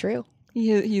just very true.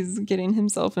 He's getting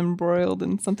himself embroiled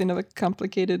in something of a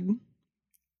complicated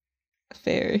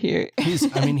affair here.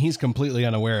 He's completely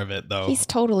unaware of it, though. He's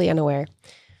totally unaware.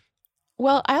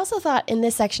 Well, I also thought in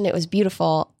this section it was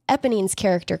beautiful. Eponine's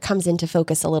character comes into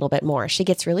focus a little bit more. She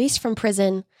gets released from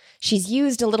prison. She's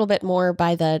used a little bit more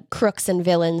by the crooks and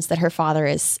villains that her father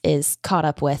is caught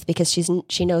up with because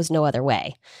she knows no other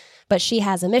way. But she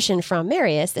has a mission from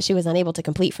Marius that she was unable to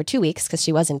complete for 2 weeks because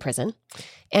she was in prison.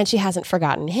 And she hasn't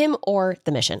forgotten him or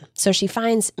the mission. So she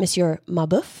finds Monsieur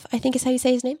Mabeuf, I think is how you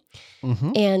say his name,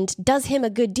 and does him a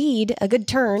good deed, a good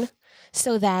turn,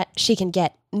 so that she can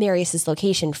get Marius's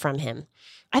location from him.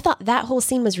 I thought that whole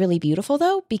scene was really beautiful,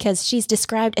 though, because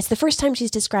it's the first time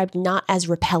she's described not as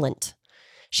repellent.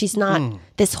 She's not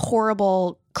this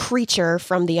horrible creature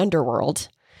from the underworld.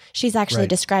 She's actually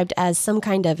described as some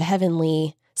kind of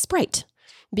heavenly sprite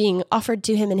being offered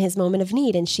to him in his moment of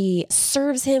need. And she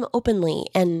serves him openly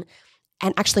and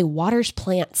actually waters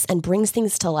plants and brings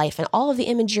things to life. And all of the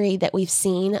imagery that we've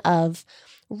seen of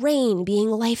rain being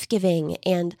life-giving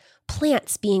and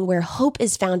plants being where hope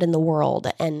is found in the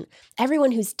world. And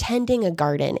everyone who's tending a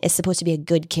garden is supposed to be a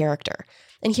good character.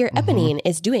 And here Eponine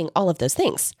is doing all of those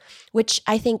things, which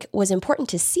I think was important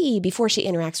to see before she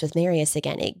interacts with Marius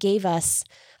again. It gave us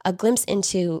a glimpse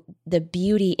into the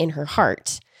beauty in her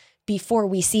heart before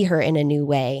we see her in a new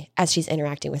way as she's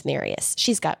interacting with Marius.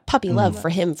 She's got puppy love for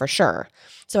him for sure.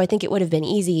 So I think it would have been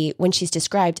easy when she's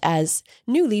described as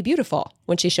newly beautiful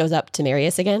when she shows up to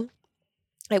Marius again.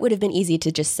 It would have been easy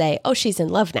to just say, oh, she's in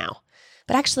love now.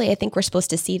 But actually, I think we're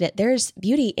supposed to see that there's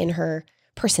beauty in her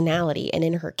personality and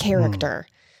in her character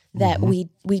that we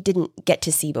didn't get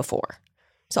to see before.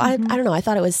 So I don't know. I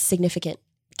thought it was significant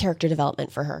character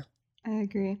development for her. I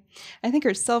agree. I think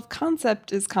her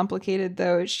self-concept is complicated,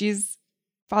 though.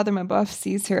 Father Mabeuf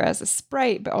sees her as a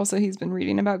sprite, but also he's been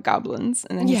reading about goblins.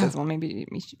 And then he says, well, maybe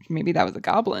that was a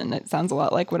goblin. It sounds a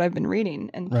lot like what I've been reading.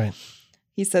 And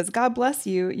he says, God bless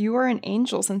you. You are an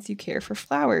angel since you care for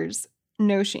flowers.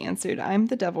 No, she answered, I'm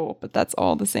the devil, but that's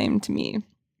all the same to me.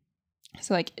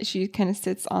 So like she kind of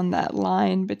sits on that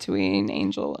line between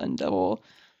angel and devil,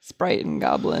 sprite and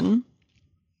goblin.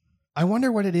 I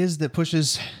wonder what it is that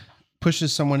pushes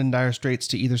someone in dire straits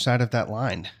to either side of that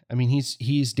line. I mean,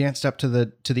 he's danced up to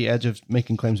the edge of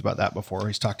making claims about that before.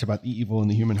 He's talked about the evil in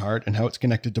the human heart and how it's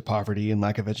connected to poverty and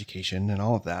lack of education and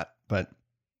all of that. But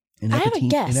in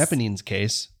Eponine's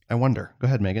case, I wonder. Go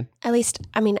ahead, Megan. At least,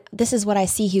 I mean, this is what I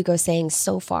see Hugo saying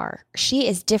so far. She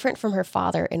is different from her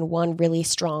father in one really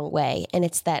strong way. And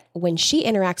it's that when she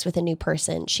interacts with a new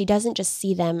person, she doesn't just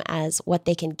see them as what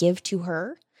they can give to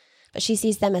her, but she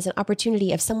sees them as an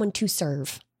opportunity of someone to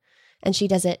serve. And she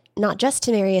does it not just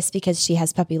to Marius because she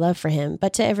has puppy love for him,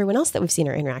 but to everyone else that we've seen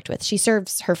her interact with. She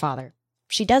serves her father.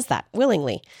 She does that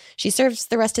willingly. She serves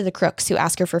the rest of the crooks who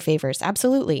ask her for favors.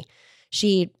 Absolutely.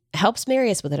 She helps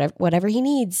Marius with whatever he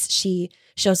needs. She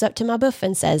shows up to Mabeuf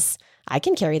and says, I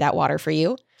can carry that water for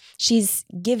you. She's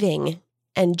giving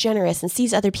and generous and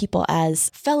sees other people as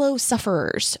fellow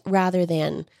sufferers rather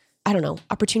than, I don't know,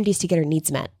 opportunities to get her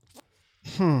needs met.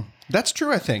 That's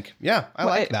true, I think. Yeah, I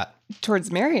like that.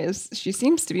 Towards Marius, she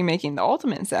seems to be making the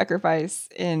ultimate sacrifice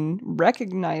in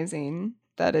recognizing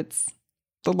that it's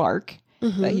the lark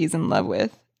that he's in love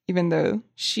with, even though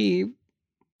she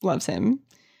loves him.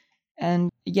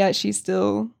 And yet she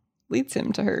still leads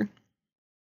him to her.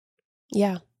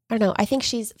 Yeah. I don't know. I think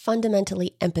she's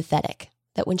fundamentally empathetic,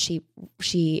 that when she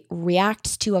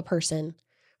reacts to a person,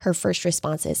 her first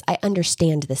response is, I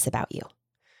understand this about you.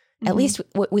 At least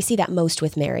we see that most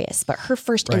with Marius, but her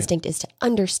first instinct is to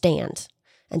understand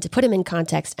and to put him in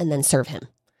context and then serve him.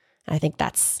 And I think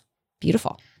that's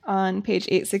beautiful. On page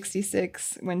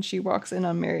 866, when she walks in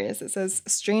on Marius, it says,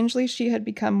 strangely, she had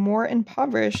become more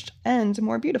impoverished and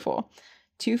more beautiful.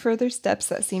 2 further steps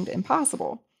that seemed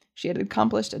impossible. She had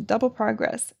accomplished a double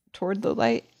progress toward the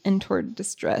light and toward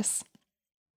distress.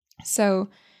 So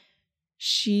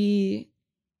she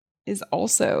is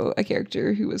also a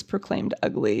character who was proclaimed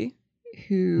ugly,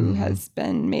 who has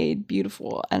been made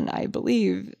beautiful. And I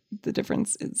believe the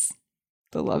difference is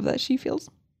the love that she feels.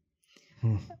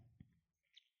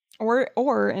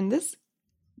 Or in this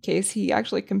case, he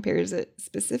actually compares it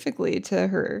specifically to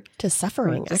her. To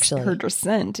suffering, actually. Her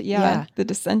descent. Yeah. The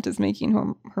descent is making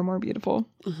her more beautiful.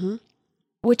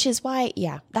 Which is why,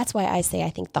 that's why I say I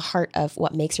think the heart of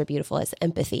what makes her beautiful is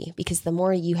empathy. Because the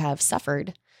more you have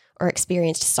suffered or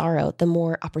experienced sorrow, the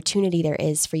more opportunity there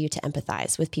is for you to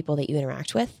empathize with people that you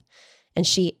interact with. And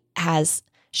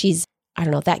she's I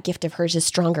don't know, that gift of hers is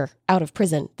stronger out of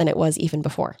prison than it was even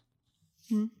before.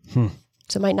 Hmm.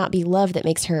 So it might not be love that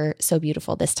makes her so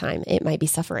beautiful this time. It might be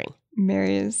suffering.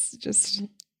 Mary is just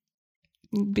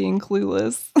being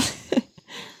clueless.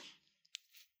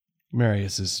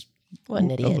 Marius is What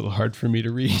an a idiot. little hard for me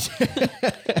to read.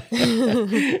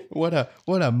 What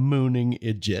a mooning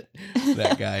idiot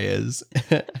that guy is.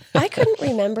 I couldn't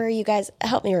remember, you guys,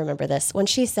 help me remember this. When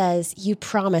she says, you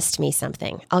promised me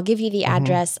something. I'll give you the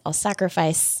address. I'll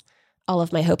sacrifice all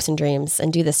of my hopes and dreams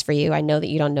and do this for you. I know that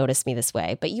you don't notice me this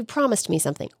way, but you promised me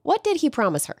something. What did he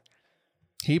promise her?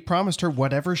 He promised her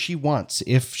whatever she wants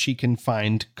if she can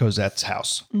find Cosette's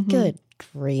house, Good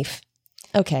grief.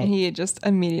 Okay. And he just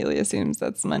immediately assumes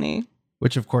that's money.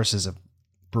 which of course is a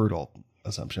brutal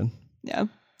assumption. Yeah.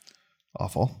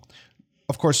 Awful.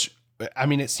 Of course, I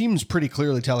mean, it seems pretty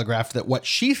clearly telegraphed that what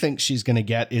she thinks she's going to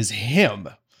get is him.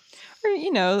 Or,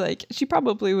 you know, like she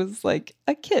probably was like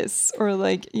a kiss or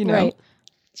like, you know, Right.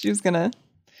 she was going to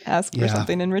ask for Yeah.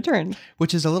 something in return.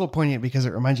 Which is a little poignant because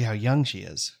it reminds you how young she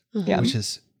is, Yeah. which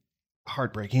is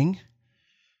heartbreaking.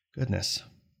 Goodness.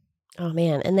 Oh,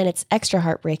 man. And then it's extra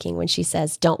heartbreaking when she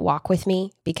says, don't walk with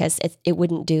me because it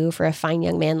wouldn't do for a fine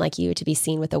young man like you to be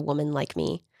seen with a woman like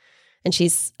me. And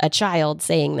she's a child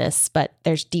saying this, but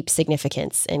there's deep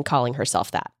significance in calling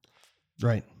herself that.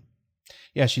 Right.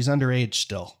 Yeah, she's underage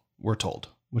still, we're told,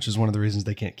 which is one of the reasons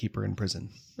they can't keep her in prison.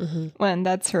 Mm-hmm. When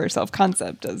that's her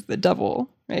self-concept as the devil,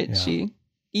 right? Yeah. She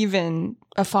even,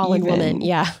 A fallen Even- woman.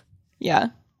 Yeah. yeah,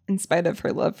 in spite of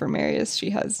her love for Marius, she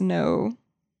has no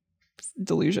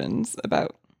delusions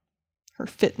about her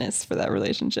fitness for that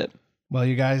relationship. Well,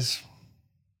 you guys,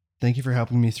 thank you for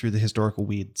helping me through the historical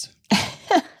weeds.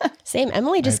 Same.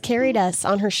 Emily just carried us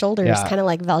on her shoulders, Yeah. kind of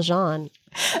like Valjean.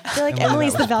 I feel like Emily,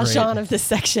 Emily's that the was Valjean great. of this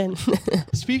section.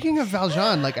 Speaking of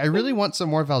Valjean, like I really want some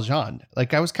more Valjean.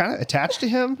 Like I was kind of attached to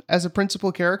him as a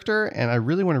principal character, and I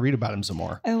really want to read about him some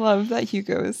more. I love that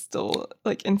Hugo is still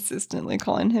like insistently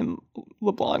calling him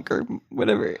LeBlanc or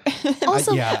whatever.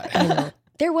 Also, yeah. I know.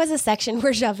 There was a section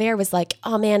where Javert was like,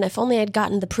 oh man, if only I'd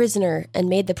gotten the prisoner and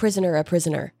made the prisoner a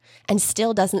prisoner, and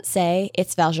still doesn't say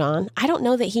it's Valjean. I don't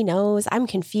know that he knows. I'm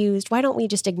confused. Why don't we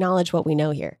just acknowledge what we know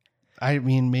here? I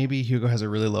mean, maybe Hugo has a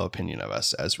really low opinion of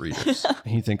us as readers.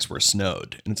 He thinks we're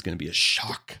snowed, and it's going to be a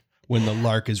shock when the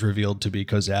lark is revealed to be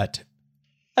Cosette.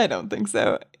 I don't think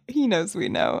so. He knows we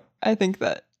know. I think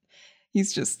that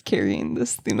he's just carrying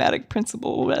this thematic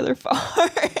principle rather far.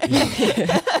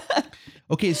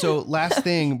 Okay, so last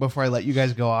thing before I let you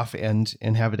guys go off and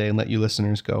have a day and let you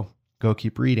listeners go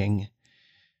keep reading.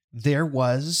 There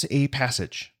was a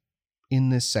passage in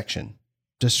this section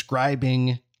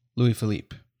describing Louis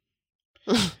Philippe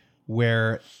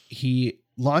where he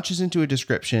launches into a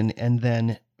description and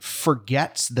then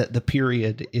forgets that the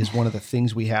period is one of the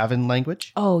things we have in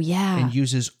language Oh, yeah. and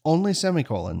uses only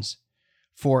semicolons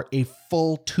for a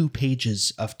full 2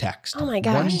 pages of text. Oh my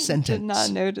gosh. One I sentence. Did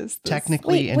not notice this.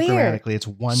 Technically Wait, and where? grammatically, it's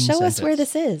one Show sentence. us where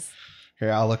this is.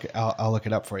 Here, I'll look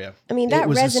it up for you. I mean, It that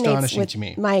was resonates astonishing with to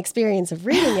me. my experience of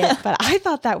reading it, but I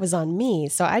thought that was on me.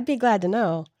 So I'd be glad to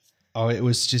know. Oh, it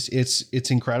was just it's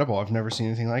incredible. I've never seen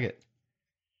anything like it.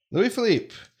 Louis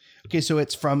Philippe. Okay, so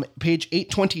it's from page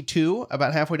 822,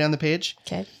 about halfway down the page.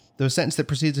 Okay. The sentence that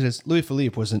precedes it is Louis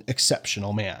Philippe was an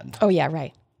exceptional man. Oh, yeah,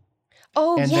 right.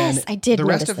 Oh, And yes, then I did the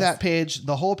rest notice of this. that page,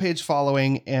 the whole page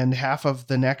following, and half of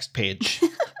the next page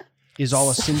is all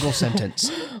a single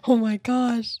sentence. Oh, my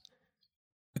gosh.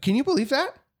 Can you believe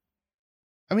that?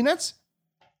 I mean, that's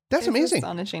It's amazing.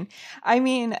 astonishing. I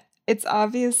mean, it's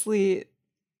obviously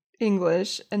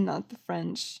English and not the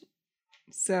French.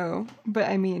 So, but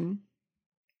I mean,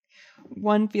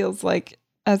 one feels like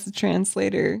as a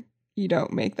translator, you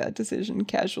don't make that decision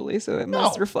casually. So it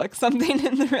must No. reflect something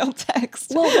in the real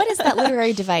text. Well, what is that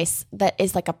literary device that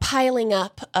is like a piling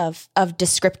up of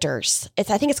descriptors?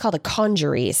 I think it's called a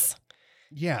conjuries.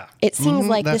 Yeah. It seems Mhm,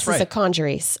 like that's this is a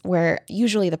conjuries, where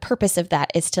usually the purpose of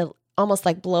that is to almost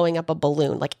like blowing up a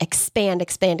balloon, like expand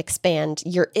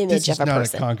your image This is of a not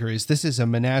person. a congeries. This is a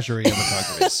menagerie of a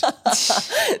congeries.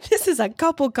 This is a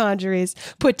couple conjuries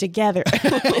put together.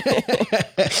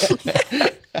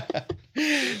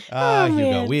 Ah,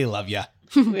 Hugo, man. we love you.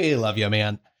 We love you,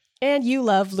 man. And you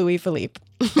love Louis Philippe.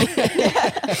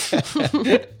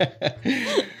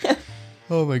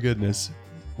 Oh, my goodness.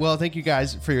 Well, thank you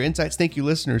guys for your insights. Thank you,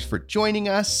 listeners, for joining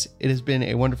us. It has been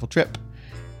a wonderful trip.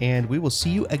 And we will see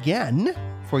you again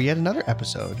for yet another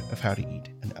episode of How to Eat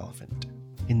an Elephant.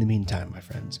 In the meantime, my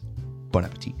friends, bon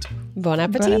appetit. Bon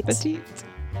appetit. Bon appetit.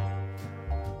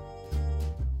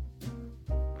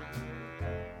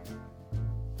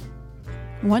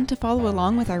 Want to follow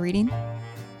along with our reading?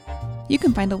 You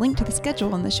can find a link to the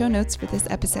schedule in the show notes for this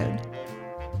episode.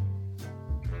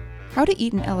 How to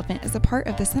Eat an Elephant is a part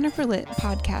of the Center for Lit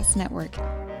podcast network.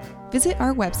 Visit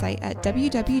our website at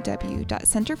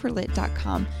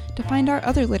www.centerforlit.com to find our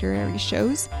other literary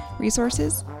shows,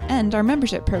 resources, and our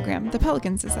membership program, the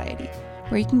Pelican Society,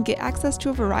 where you can get access to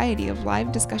a variety of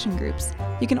live discussion groups.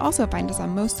 You can also find us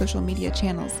on most social media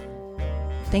channels.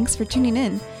 Thanks for tuning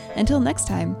in. Until next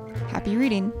time, happy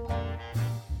reading.